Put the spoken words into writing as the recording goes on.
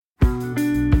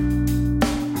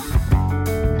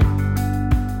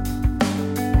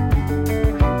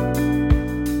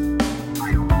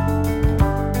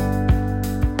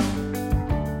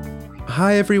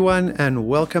Hi everyone and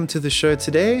welcome to the show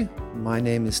today. My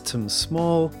name is Tim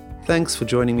Small. Thanks for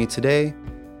joining me today.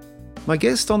 My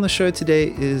guest on the show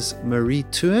today is Marie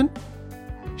Thuin.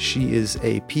 She is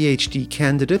a PhD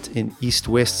candidate in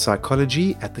East-West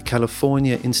Psychology at the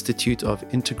California Institute of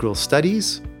Integral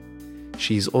Studies.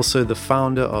 She's also the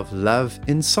founder of Love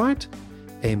Insight,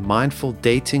 a mindful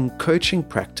dating coaching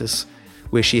practice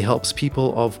where she helps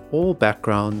people of all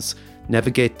backgrounds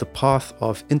navigate the path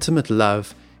of intimate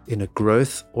love in a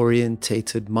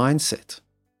growth-orientated mindset.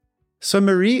 So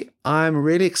Marie, I'm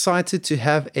really excited to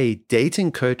have a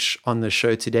dating coach on the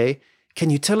show today.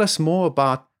 Can you tell us more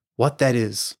about what that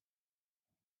is?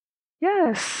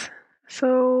 Yes.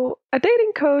 So, a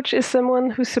dating coach is someone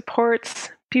who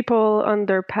supports people on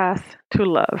their path to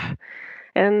love.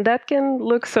 And that can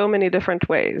look so many different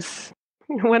ways.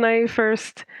 When I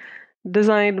first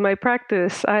designed my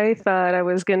practice, I thought I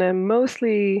was going to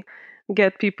mostly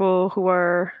get people who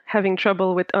are having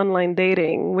trouble with online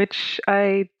dating, which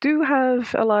I do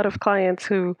have a lot of clients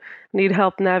who need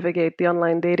help navigate the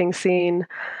online dating scene.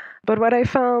 But what I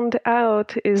found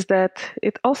out is that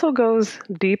it also goes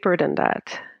deeper than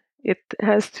that. It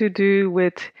has to do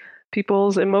with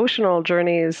people's emotional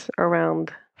journeys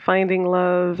around finding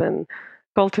love and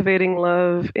cultivating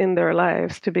love in their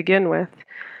lives to begin with,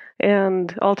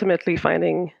 and ultimately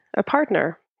finding a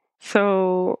partner.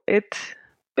 So it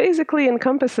basically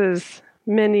encompasses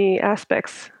many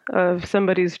aspects of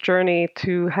somebody's journey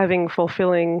to having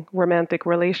fulfilling romantic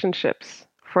relationships,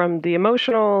 from the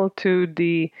emotional to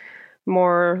the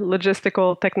more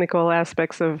logistical, technical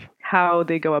aspects of how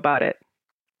they go about it.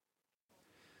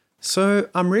 So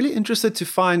I'm really interested to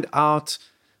find out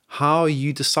how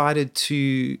you decided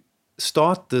to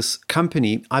start this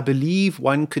company. I believe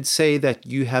one could say that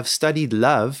you have studied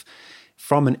love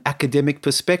from an academic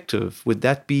perspective. Would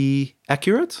that be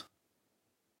accurate?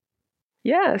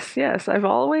 Yes, yes. I've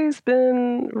always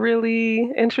been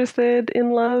really interested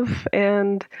in love.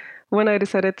 And when I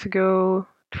decided to go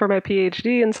for my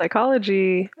PhD in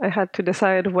psychology, I had to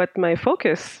decide what my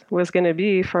focus was going to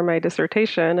be for my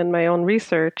dissertation and my own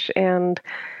research. And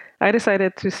I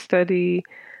decided to study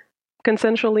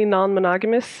consensually non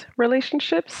monogamous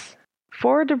relationships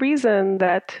for the reason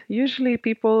that usually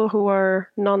people who are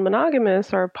non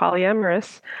monogamous or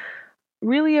polyamorous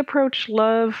really approach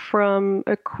love from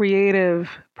a creative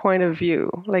point of view.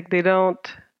 Like they don't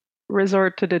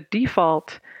resort to the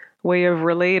default way of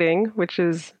relating, which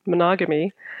is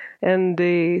monogamy, and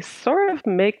they sort of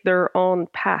make their own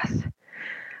path.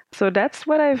 So that's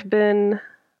what I've been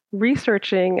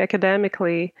researching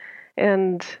academically.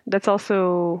 And that's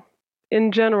also,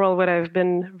 in general, what I've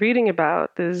been reading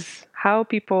about is how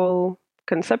people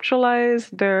conceptualize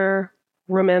their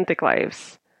romantic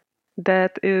lives.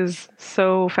 That is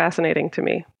so fascinating to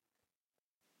me.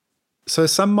 So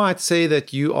some might say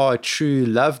that you are a true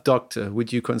love doctor.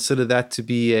 Would you consider that to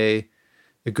be a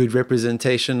good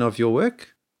representation of your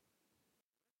work?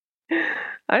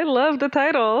 I love the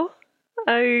title.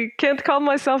 I can't call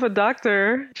myself a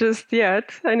doctor just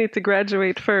yet. I need to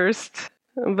graduate first.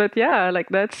 But yeah, like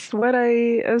that's what I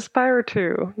aspire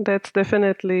to. That's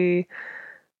definitely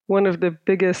one of the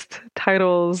biggest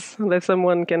titles that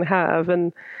someone can have.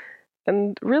 And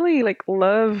really, like,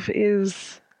 love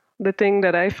is the thing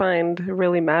that I find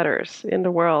really matters in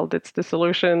the world. It's the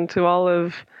solution to all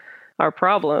of our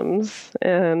problems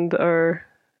and our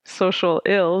social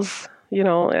ills.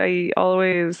 I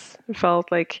always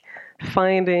felt like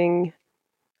finding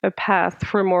a path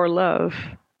for more love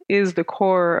is the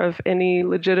core of any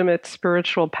legitimate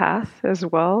spiritual path as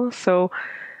well. So,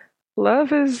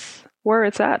 love is where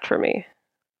it's at for me.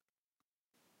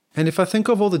 And if I think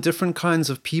of all the different kinds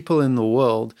of people in the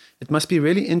world, it must be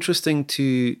really interesting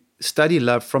to study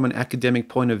love from an academic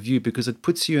point of view because it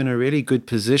puts you in a really good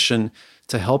position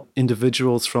to help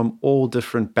individuals from all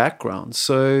different backgrounds.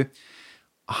 So,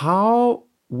 how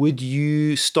would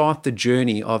you start the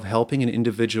journey of helping an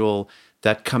individual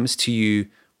that comes to you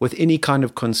with any kind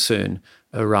of concern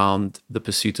around the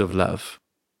pursuit of love?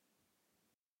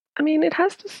 I mean, it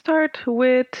has to start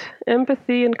with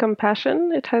empathy and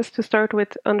compassion. It has to start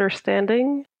with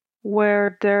understanding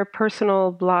where their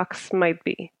personal blocks might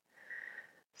be.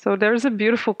 So there's a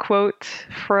beautiful quote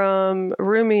from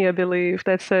Rumi, I believe,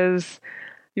 that says,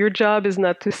 "Your job is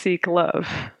not to seek love,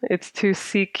 it's to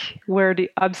seek where the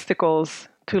obstacles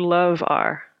to love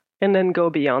are and then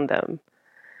go beyond them."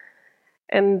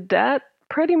 And that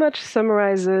pretty much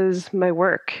summarizes my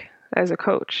work as a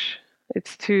coach.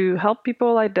 It's to help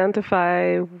people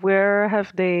identify where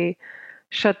have they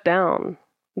shut down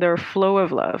their flow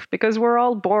of love, because we're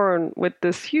all born with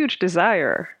this huge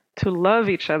desire to love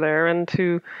each other and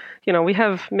to, we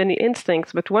have many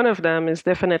instincts, but one of them is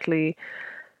definitely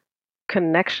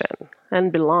connection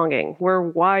and belonging. We're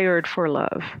wired for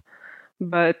love.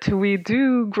 But we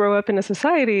do grow up in a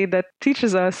society that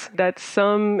teaches us that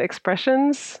some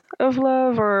expressions of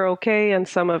love are okay and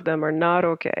some of them are not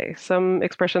okay. Some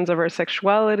expressions of our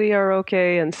sexuality are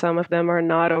okay and some of them are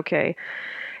not okay.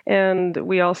 And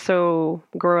we also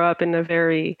grow up in a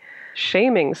very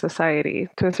shaming society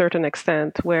to a certain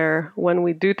extent, where when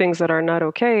we do things that are not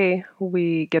okay,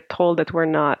 we get told that we're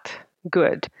not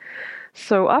good.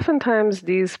 So oftentimes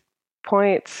these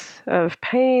points of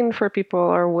pain for people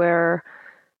are where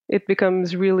it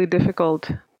becomes really difficult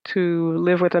to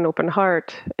live with an open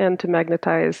heart and to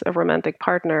magnetize a romantic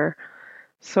partner.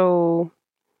 So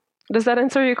does that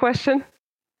answer your question?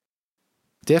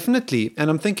 Definitely. And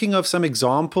I'm thinking of some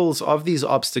examples of these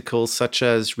obstacles, such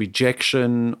as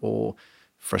rejection or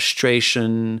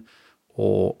frustration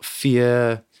or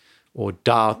fear or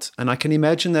doubt. And I can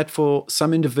imagine that for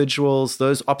some individuals,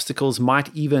 those obstacles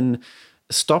might even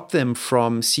stop them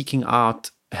from seeking out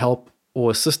help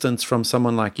or assistance from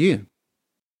someone like you.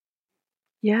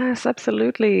 Yes,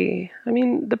 absolutely. I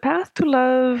mean, the path to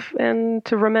love and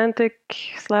to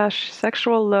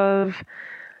romantic/sexual love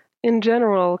in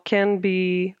general can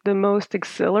be the most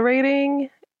exhilarating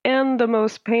and the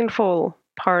most painful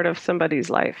part of somebody's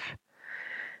life.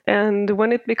 And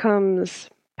when it becomes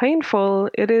painful,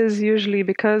 it is usually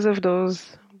because of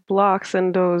those blocks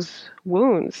and those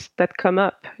wounds that come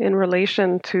up in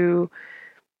relation to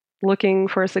looking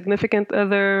for a significant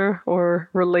other or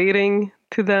relating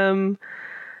to them.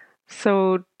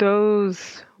 So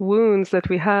those wounds that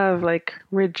we have, like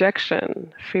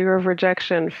rejection, fear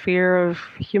of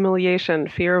humiliation,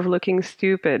 fear of looking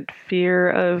stupid, fear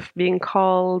of being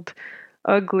called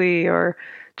ugly, or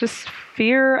just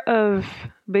fear of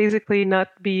basically not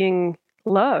being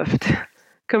loved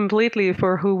completely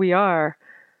for who we are,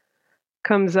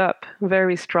 comes up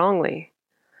very strongly.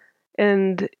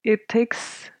 And it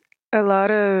takes a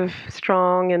lot of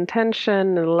strong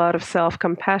intention and a lot of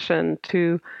self-compassion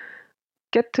to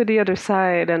get to the other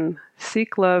side and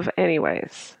seek love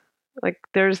anyways. Like,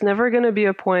 there's never going to be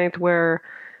a point where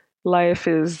life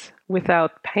is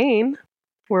without pain.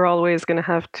 We're always going to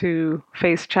have to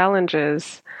face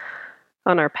challenges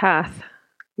on our path.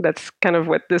 That's kind of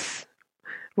what this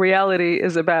reality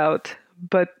is about.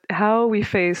 But how we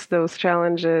face those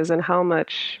challenges and how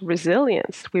much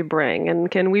resilience we bring,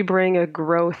 and can we bring a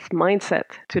growth mindset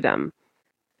to them?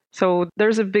 So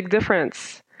there's a big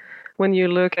difference when you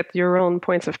look at your own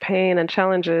points of pain and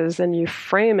challenges and you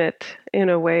frame it in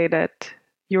a way that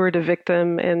you're the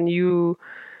victim and you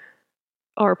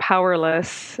are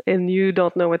powerless and you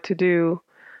don't know what to do,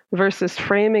 versus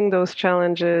framing those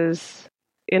challenges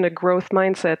in a growth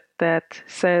mindset that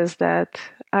says that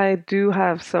I do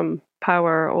have some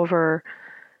power over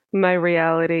my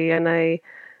reality and I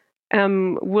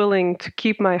am willing to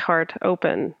keep my heart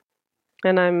open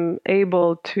and I'm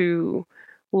able to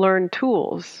learn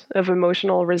tools of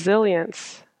emotional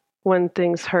resilience when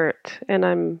things hurt. And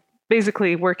I'm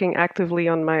basically working actively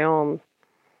on my own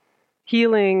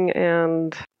healing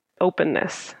and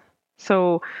openness.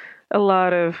 So a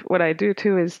lot of what I do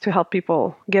too is to help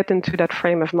people get into that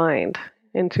frame of mind,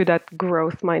 into that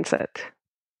growth mindset.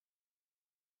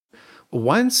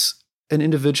 Once an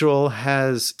individual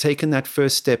has taken that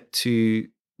first step to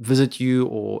visit you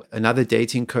or another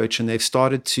dating coach, and they've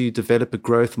started to develop a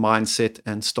growth mindset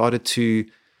and started to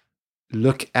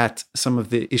look at some of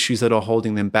the issues that are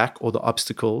holding them back or the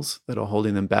obstacles that are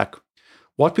holding them back,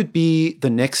 what would be the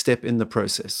next step in the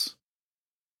process?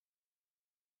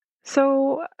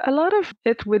 So a lot of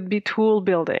it would be tool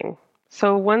building.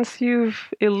 So once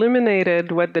you've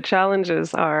eliminated what the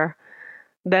challenges are,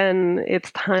 then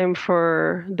it's time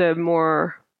for the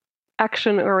more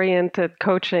action-oriented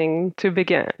coaching to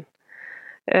begin.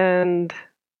 And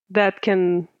that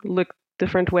can look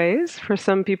different ways. For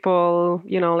some people,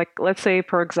 like let's say,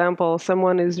 for example,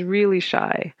 someone is really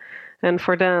shy. And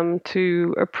for them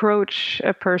to approach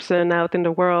a person out in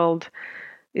the world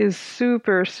is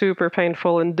super, super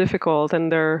painful and difficult,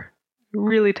 and they're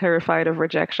really terrified of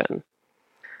rejection.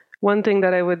 One thing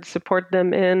that I would support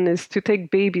them in is to take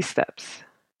baby steps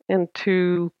and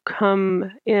to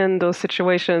come in those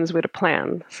situations with a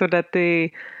plan so that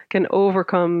they can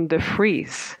overcome the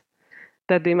freeze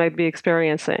that they might be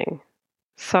experiencing.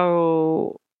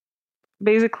 So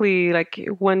basically, like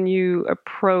when you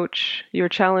approach your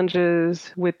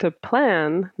challenges with a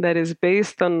plan that is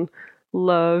based on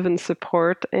love and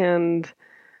support and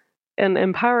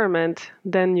empowerment,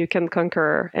 then you can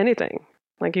conquer anything.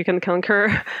 Like you can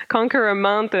conquer a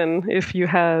mountain if you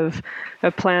have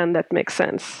a plan that makes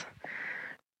sense.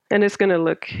 And it's going to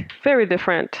look very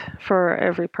different for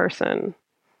every person.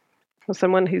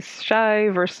 Someone who's shy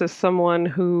versus someone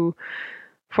who,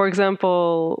 for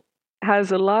example,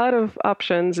 has a lot of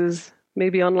options, is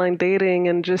maybe online dating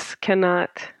and just cannot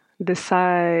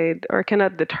decide or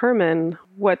cannot determine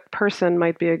what person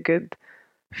might be a good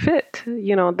fit.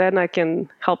 Then I can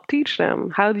help teach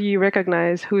them. How do you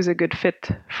recognize who's a good fit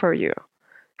for you?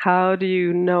 How do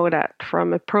you know that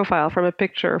from a profile, from a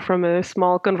picture, from a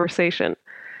small conversation?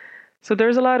 So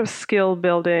there's a lot of skill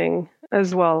building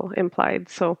as well implied.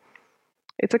 So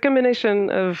it's a combination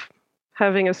of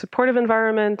having a supportive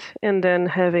environment and then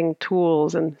having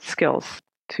tools and skills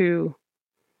to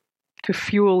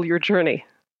fuel your journey.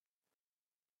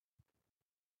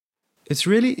 It's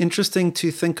really interesting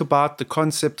to think about the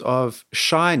concept of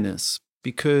shyness,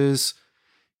 because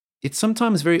it's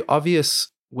sometimes very obvious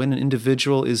when an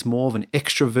individual is more of an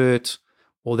extrovert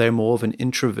or they're more of an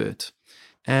introvert.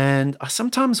 And I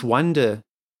sometimes wonder,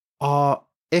 are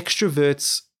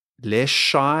extroverts less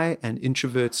shy and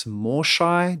introverts more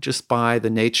shy just by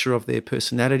the nature of their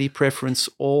personality preference?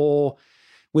 Or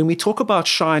when we talk about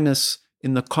shyness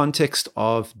in the context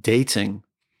of dating,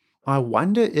 I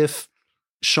wonder if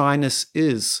shyness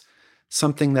is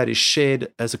something that is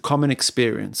shared as a common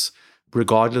experience,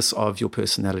 regardless of your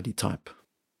personality type.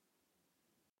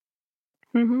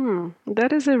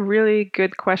 That is a really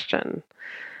good question.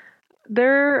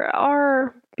 There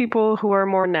are people who are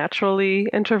more naturally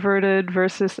introverted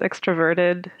versus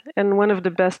extroverted. And one of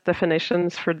the best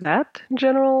definitions for that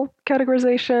general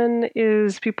categorization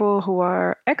is people who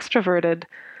are extroverted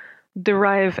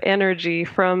derive energy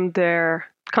from their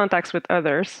contacts with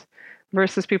others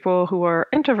versus people who are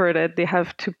introverted, they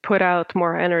have to put out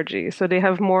more energy. So they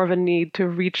have more of a need to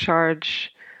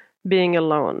recharge being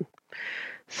alone.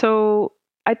 So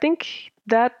I think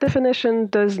that definition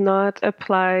does not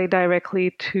apply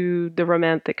directly to the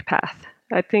romantic path.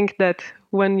 I think that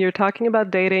when you're talking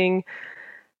about dating,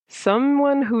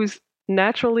 someone who's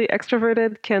naturally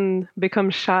extroverted can become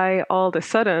shy all of a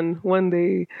sudden when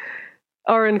they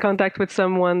are in contact with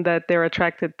someone that they're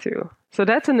attracted to. So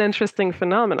that's an interesting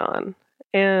phenomenon.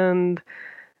 And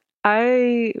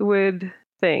I would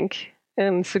think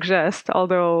and suggest,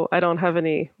 although I don't have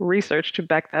any research to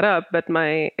back that up, but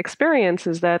my experience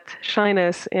is that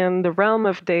shyness in the realm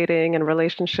of dating and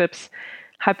relationships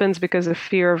happens because of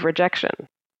fear of rejection.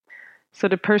 So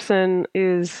the person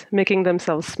is making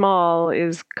themselves small,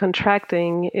 is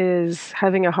contracting, is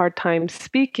having a hard time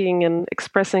speaking and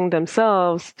expressing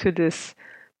themselves to this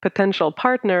potential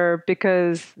partner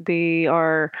because they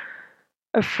are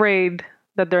afraid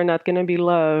that they're not going to be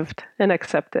loved and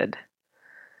accepted.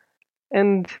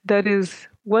 And that is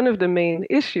one of the main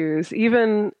issues.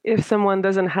 Even if someone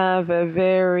doesn't have a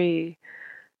very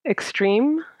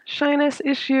extreme shyness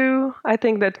issue, I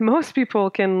think that most people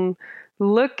can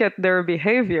look at their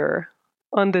behavior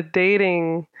on the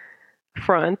dating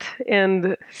front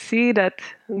and see that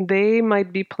they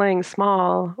might be playing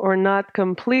small or not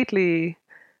completely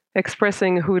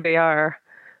expressing who they are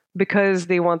because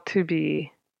they want to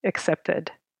be accepted.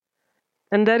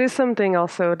 And that is something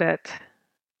also that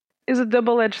is a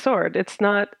double-edged sword. It's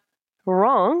not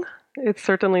wrong. It's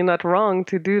certainly not wrong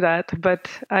to do that, but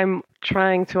I'm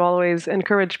trying to always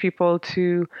encourage people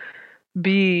to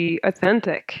be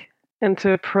authentic and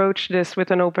to approach this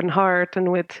with an open heart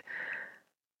and with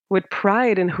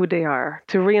pride in who they are,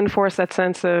 to reinforce that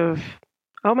sense of,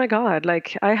 oh my God,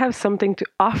 like I have something to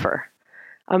offer.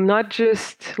 I'm not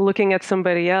just looking at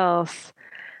somebody else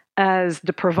as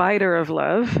the provider of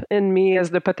love and me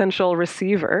as the potential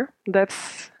receiver.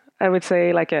 That's, I would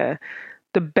say, like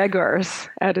the beggar's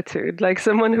attitude, like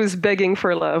someone who's begging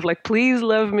for love, like please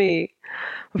love me,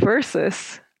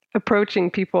 versus approaching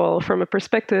people from a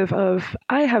perspective of,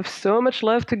 I have so much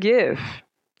love to give.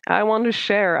 I want to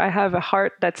share. I have a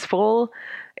heart that's full,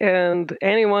 and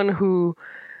anyone who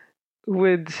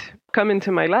would come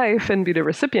into my life and be the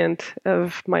recipient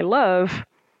of my love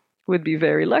would be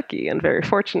very lucky and very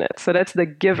fortunate. So that's the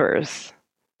giver's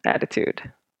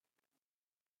attitude.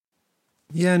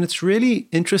 Yeah, and it's really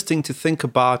interesting to think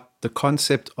about the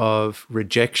concept of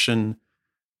rejection,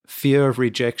 fear of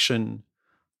rejection,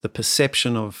 the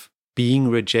perception of being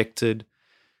rejected.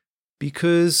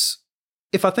 Because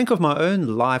if I think of my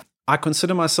own life, I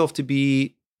consider myself to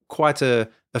be quite a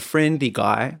friendly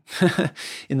guy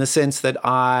in the sense that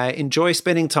I enjoy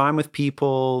spending time with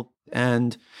people.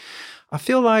 And I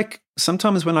feel like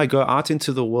sometimes when I go out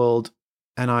into the world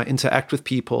and I interact with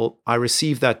people, I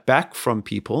receive that back from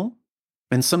people.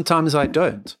 And sometimes I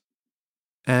don't.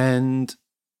 And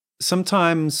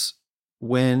sometimes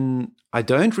when I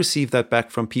don't receive that back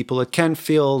from people, it can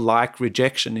feel like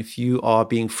rejection. If you are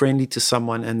being friendly to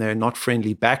someone and they're not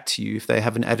friendly back to you, if they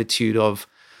have an attitude of,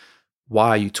 why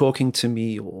are you talking to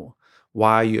me? Or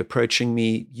why are you approaching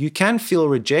me? You can feel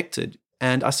rejected.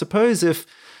 And I suppose if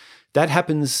that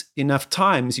happens enough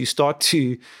times, you start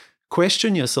to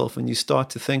question yourself and you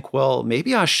start to think, well,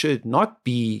 maybe I should not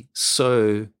be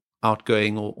so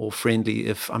outgoing or friendly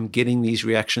if I'm getting these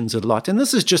reactions a lot. And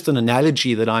this is just an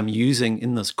analogy that I'm using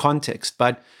in this context,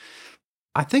 but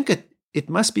I think it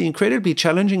must be incredibly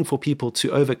challenging for people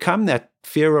to overcome that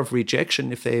fear of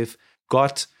rejection if they've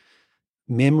got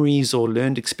memories or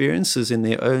learned experiences in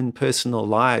their own personal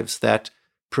lives that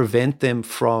prevent them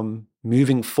from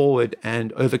moving forward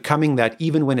and overcoming that,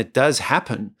 even when it does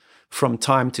happen from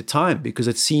time to time, because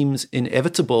it seems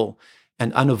inevitable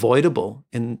and unavoidable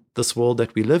in this world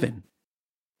that we live in.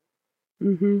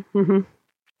 Mm-hmm.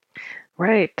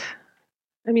 Right.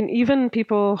 I mean, even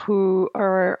people who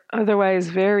are otherwise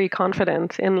very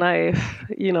confident in life,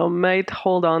 might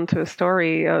hold on to a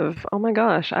story of, oh my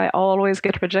gosh, I always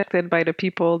get rejected by the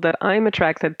people that I'm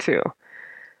attracted to.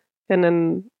 And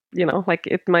then, like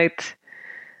it might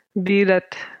be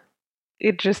that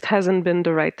it just hasn't been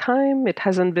the right time, it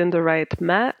hasn't been the right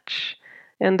match.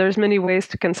 And there's many ways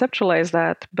to conceptualize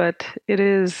that, but it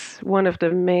is one of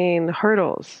the main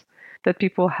hurdles that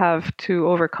people have to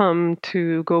overcome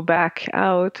to go back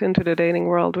out into the dating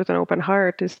world with an open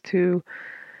heart, is to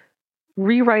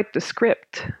rewrite the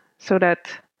script so that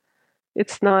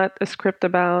it's not a script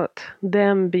about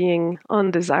them being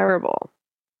undesirable,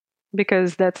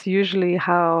 because that's usually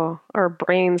how our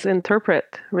brains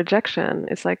interpret rejection.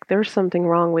 It's like, there's something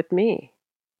wrong with me.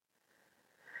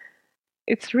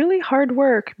 It's really hard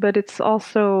work, but it's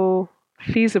also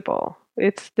feasible.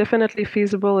 It's definitely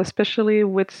feasible, especially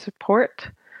with support.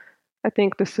 I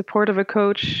think the support of a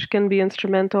coach can be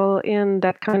instrumental in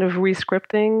that kind of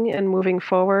rescripting and moving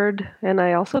forward. And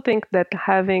I also think that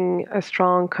having a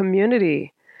strong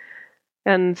community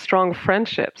and strong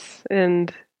friendships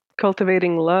and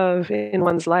cultivating love in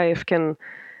one's life can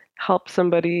help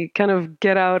somebody kind of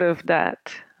get out of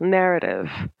that narrative.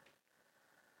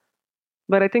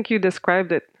 But I think you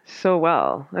described it so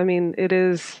well. I mean, it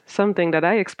is something that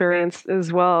I experienced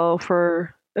as well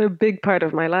for a big part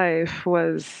of my life,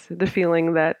 was the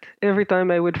feeling that every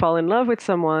time I would fall in love with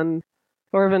someone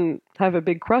or even have a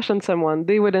big crush on someone,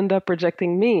 they would end up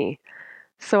rejecting me.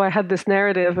 So I had this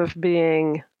narrative of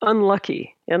being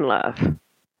unlucky in love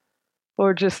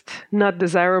or just not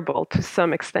desirable to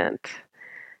some extent.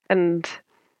 And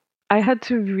I had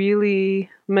to really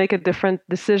make a different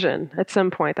decision at some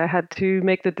point. I had to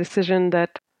make the decision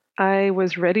that I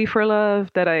was ready for love,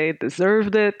 that I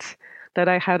deserved it, that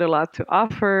I had a lot to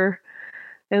offer,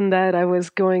 and that I was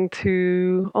going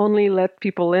to only let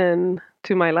people in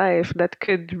to my life that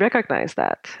could recognize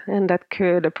that and that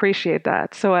could appreciate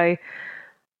that. So I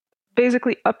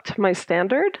basically upped my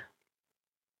standard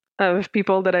of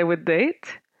people that I would date,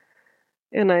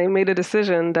 and I made a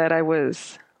decision that I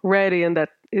was ready and that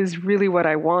is really what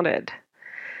I wanted.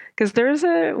 Because there's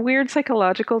a weird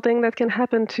psychological thing that can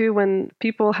happen too when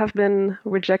people have been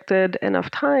rejected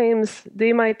enough times.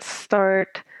 They might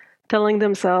start telling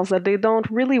themselves that they don't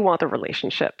really want a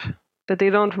relationship, that they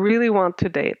don't really want to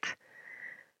date,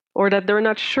 or that they're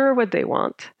not sure what they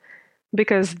want.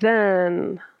 Because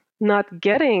then not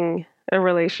getting a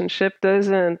relationship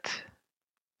doesn't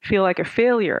feel like a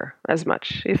failure as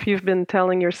much. If you've been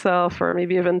telling yourself, or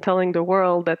maybe even telling the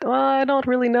world, that, oh, I don't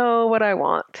really know what I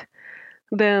want,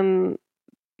 then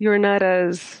you're not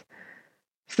as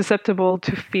susceptible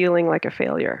to feeling like a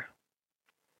failure.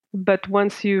 But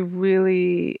once you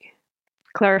really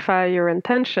clarify your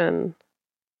intention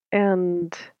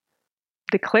and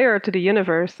declare to the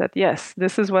universe that, yes,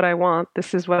 this is what I want,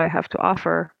 this is what I have to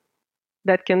offer,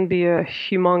 that can be a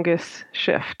humongous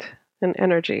shift in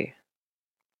energy.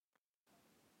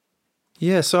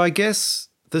 Yeah, so I guess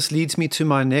this leads me to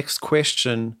my next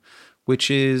question, which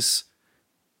is,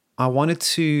 I wanted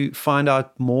to find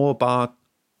out more about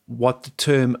what the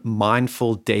term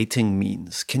mindful dating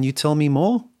means. Can you tell me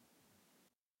more?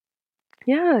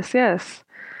 Yes.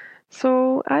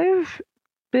 So I've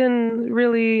been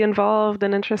really involved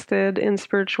and interested in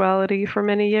spirituality for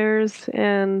many years,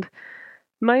 and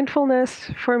mindfulness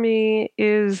for me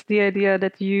is the idea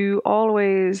that you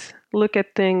always look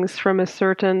at things from a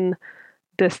certain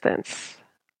distance.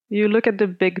 You look at the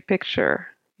big picture.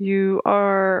 You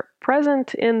are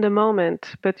present in the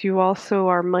moment, but you also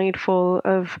are mindful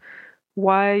of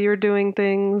why you're doing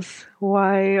things,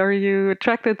 why are you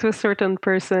attracted to a certain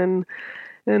person,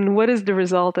 and what is the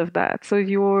result of that. So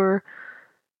you're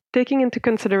taking into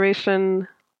consideration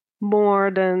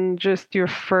more than just your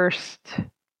first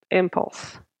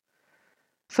impulse.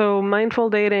 So mindful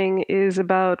dating is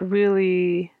about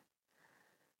really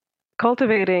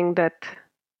cultivating that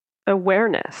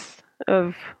awareness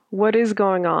of what is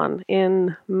going on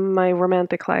in my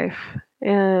romantic life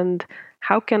and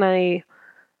how can I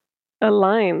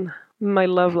align my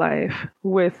love life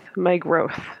with my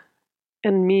growth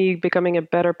and me becoming a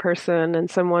better person and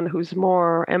someone who's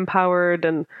more empowered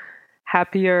and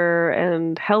happier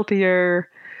and healthier,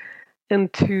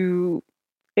 and to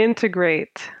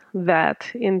integrate that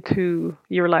into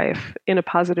your life in a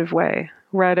positive way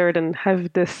rather than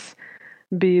have this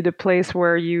be the place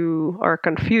where you are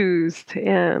confused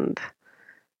and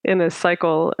in a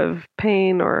cycle of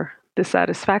pain or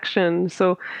dissatisfaction.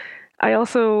 So I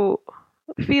also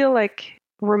feel like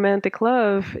romantic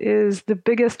love is the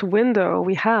biggest window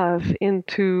we have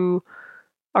into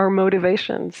our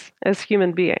motivations as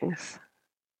human beings.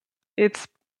 It's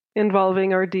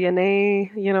involving our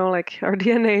DNA, like our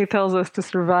DNA tells us to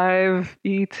survive,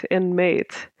 eat, and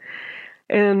mate.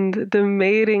 And the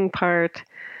mating part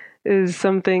is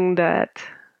something that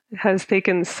has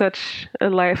taken such a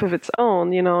life of its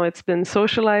own. It's been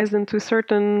socialized into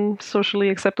certain socially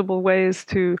acceptable ways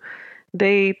to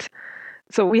date.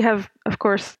 So we have, of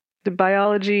course, the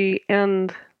biology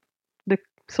and the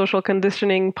social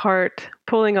conditioning part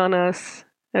pulling on us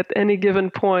at any given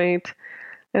point.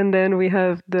 And then we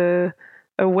have the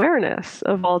awareness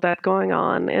of all that going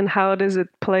on and how does it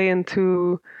play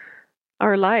into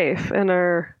our life and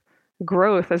our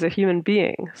growth as a human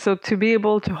being. So to be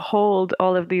able to hold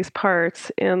all of these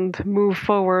parts and move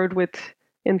forward with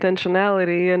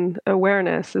intentionality and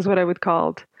awareness is what I would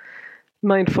call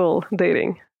mindful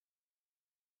dating.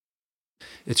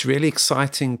 It's really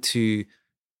exciting to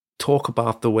talk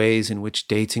about the ways in which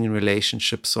dating and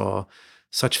relationships are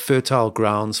such fertile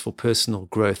grounds for personal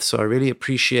growth. So I really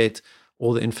appreciate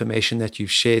all the information that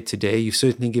you've shared today. You've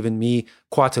certainly given me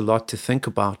quite a lot to think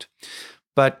about.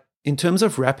 But in terms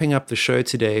of wrapping up the show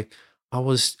today, I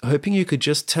was hoping you could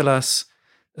just tell us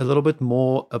a little bit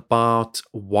more about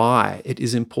why it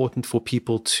is important for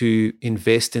people to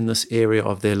invest in this area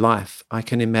of their life. I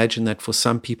can imagine that for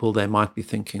some people, they might be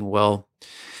thinking, well,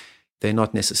 they're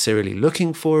not necessarily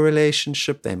looking for a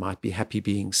relationship. They might be happy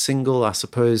being single. I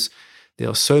suppose there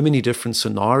are so many different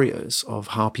scenarios of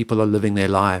how people are living their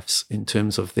lives in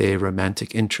terms of their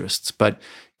romantic interests. But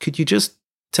could you just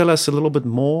tell us a little bit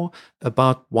more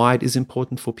about why it is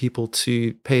important for people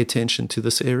to pay attention to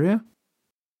this area?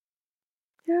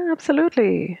 Yeah,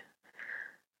 absolutely.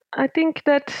 I think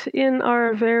that in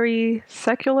our very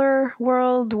secular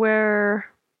world where,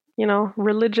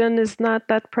 religion is not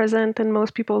that present in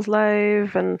most people's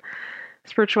life and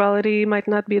spirituality might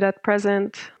not be that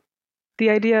present,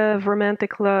 the idea of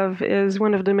romantic love is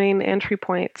one of the main entry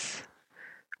points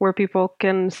where people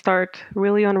can start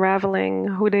really unraveling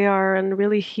who they are and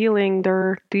really healing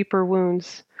their deeper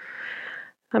wounds.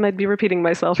 I might be repeating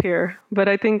myself here, but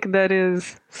I think that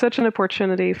is such an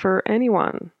opportunity for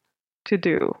anyone to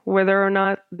do, whether or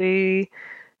not they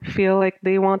feel like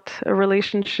they want a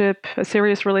relationship, a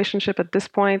serious relationship at this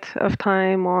point of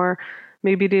time, or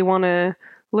maybe they want to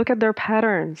look at their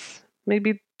patterns.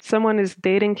 Maybe someone is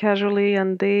dating casually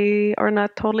and they are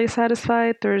not totally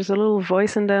satisfied. There's a little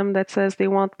voice in them that says they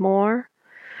want more.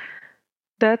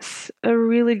 That's a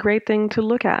really great thing to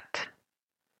look at.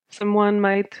 Someone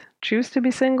might choose to be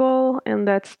single, and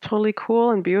that's totally cool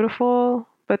and beautiful,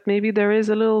 but maybe there is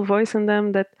a little voice in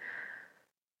them that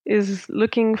is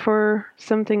looking for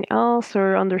something else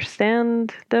or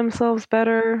understand themselves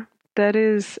better. That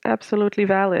is absolutely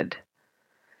valid.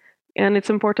 And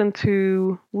it's important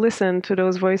to listen to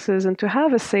those voices and to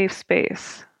have a safe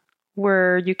space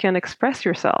where you can express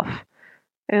yourself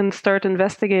and start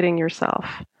investigating yourself.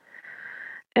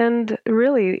 And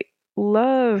really,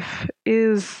 love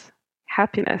is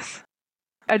happiness.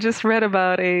 I just read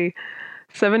about a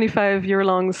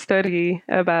 75-year-long study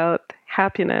about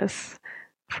happiness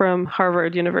from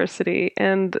Harvard University,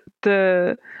 and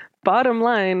the bottom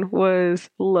line was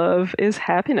love is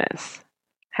happiness.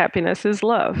 Happiness is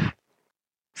love.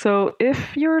 So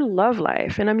if your love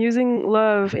life, and I'm using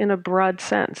love in a broad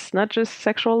sense, not just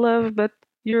sexual love, but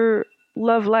your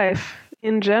love life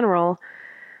in general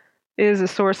is a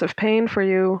source of pain for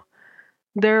you,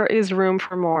 there is room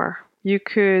for more. You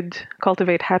could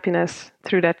cultivate happiness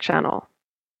through that channel.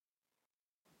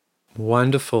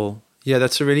 Wonderful. Yeah,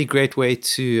 that's a really great way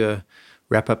to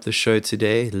wrap up the show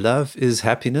today. Love is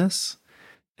happiness,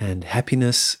 and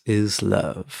happiness is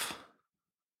love.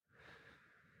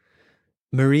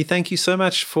 Marie, thank you so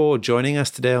much for joining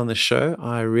us today on the show.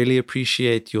 I really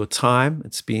appreciate your time.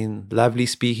 It's been lovely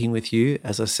speaking with you.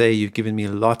 As I say, you've given me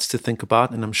lots to think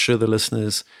about, and I'm sure the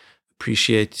listeners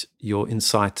appreciate your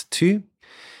insight too.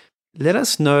 Let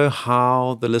us know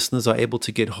how the listeners are able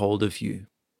to get hold of you.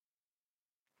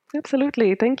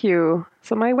 Absolutely. Thank you.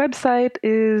 So my website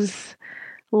is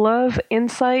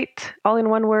loveinsight, all in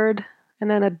one word, and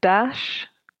then a dash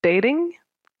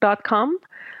dating.com.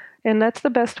 And that's the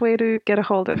best way to get a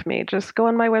hold of me. Just go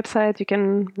on my website. You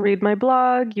can read my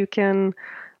blog. You can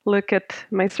look at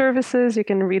my services. You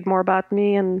can read more about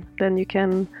me. And then you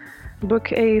can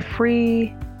book a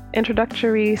free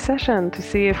introductory session to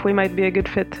see if we might be a good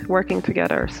fit working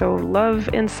together. So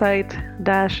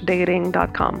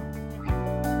loveinsight-dating.com.